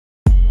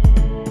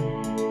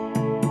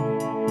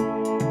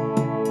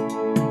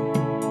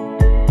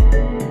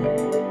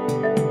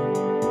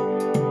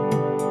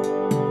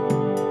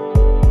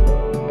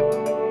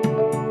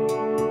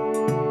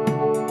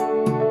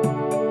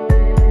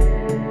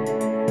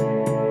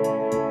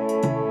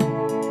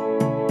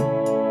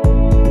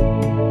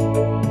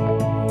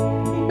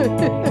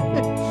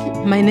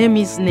My name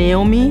is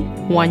Naomi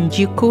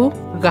Wanjiku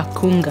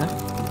Gakunga.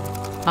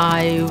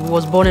 I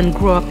was born and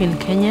grew up in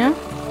Kenya.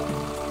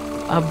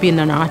 I've been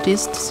an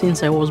artist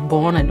since I was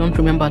born. I don't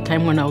remember a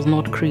time when I was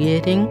not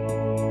creating.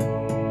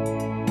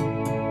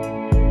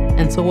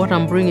 And so what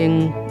I'm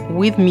bringing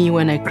with me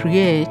when I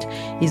create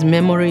is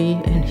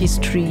memory and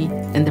history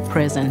and the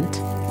present.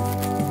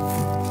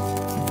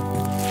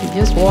 You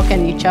just walk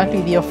and you chat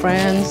with your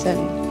friends and,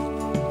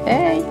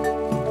 hey,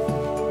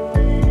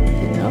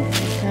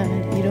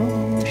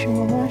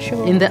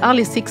 In the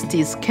early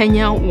 60s,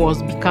 Kenya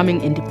was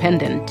becoming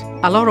independent.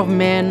 A lot of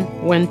men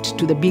went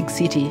to the big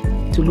city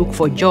to look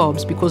for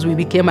jobs because we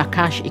became a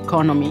cash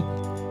economy.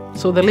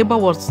 So the labor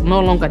was no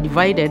longer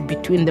divided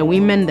between the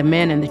women, the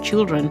men, and the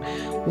children.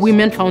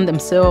 Women found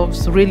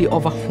themselves really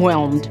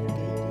overwhelmed.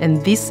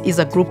 And this is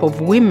a group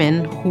of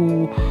women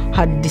who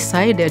had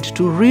decided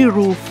to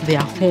re-roof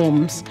their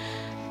homes,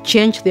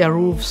 change their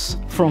roofs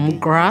from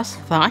grass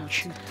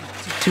thatch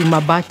to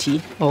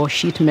mabati or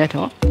sheet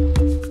metal.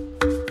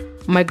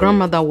 My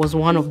grandmother was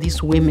one of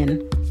these women.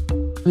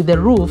 With the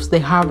roofs, they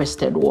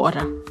harvested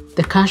water.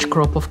 The cash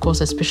crop, of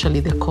course, especially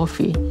the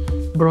coffee,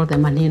 brought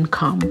them an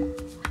income.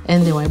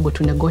 And they were able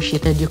to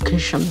negotiate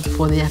education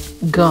for their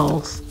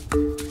girls.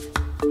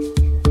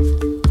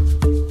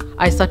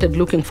 I started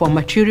looking for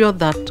material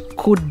that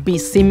could be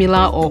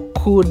similar or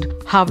could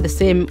have the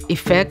same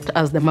effect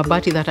as the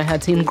mabati that I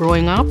had seen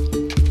growing up.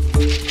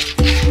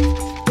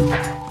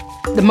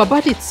 The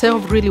mabati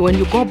itself, really, when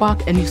you go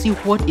back and you see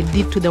what it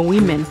did to the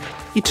women,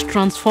 it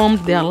transformed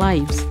their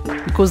lives,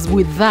 because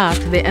with that,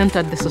 they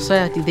entered the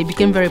society. They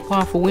became very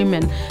powerful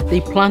women.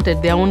 They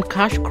planted their own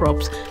cash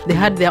crops. They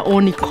had their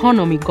own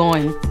economy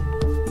going.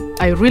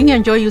 I really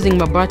enjoy using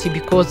mabati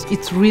because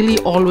it's really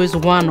always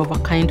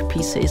one-of-a-kind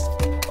pieces.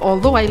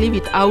 Although I leave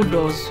it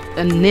outdoors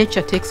and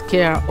nature takes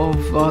care of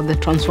the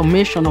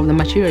transformation of the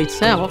material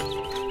itself,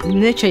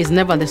 nature is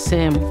never the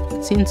same.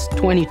 Since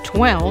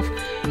 2012,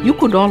 you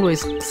could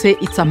always say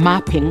it's a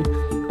mapping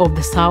of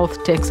the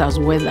South Texas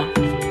weather.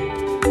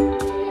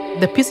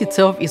 The piece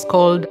itself is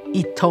called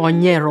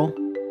Itoonyero.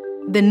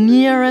 The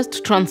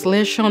nearest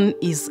translation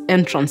is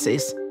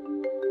entrances,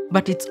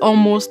 but it's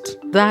almost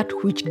that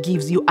which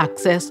gives you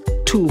access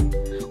to,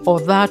 or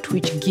that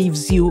which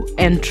gives you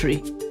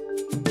entry.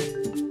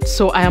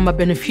 So I am a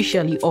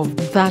beneficiary of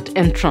that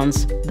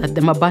entrance that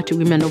the Mabati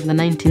women of the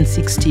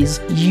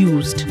 1960s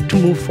used to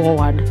move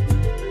forward.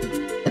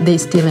 They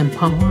still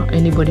empower.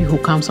 Anybody who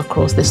comes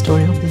across the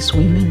story of these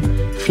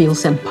women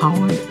feels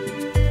empowered,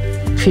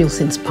 feels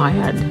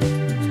inspired,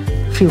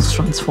 feels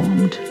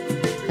transformed.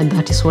 And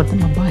that is what the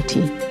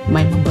Mabati,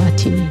 My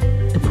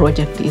Mabati, the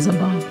project is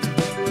about.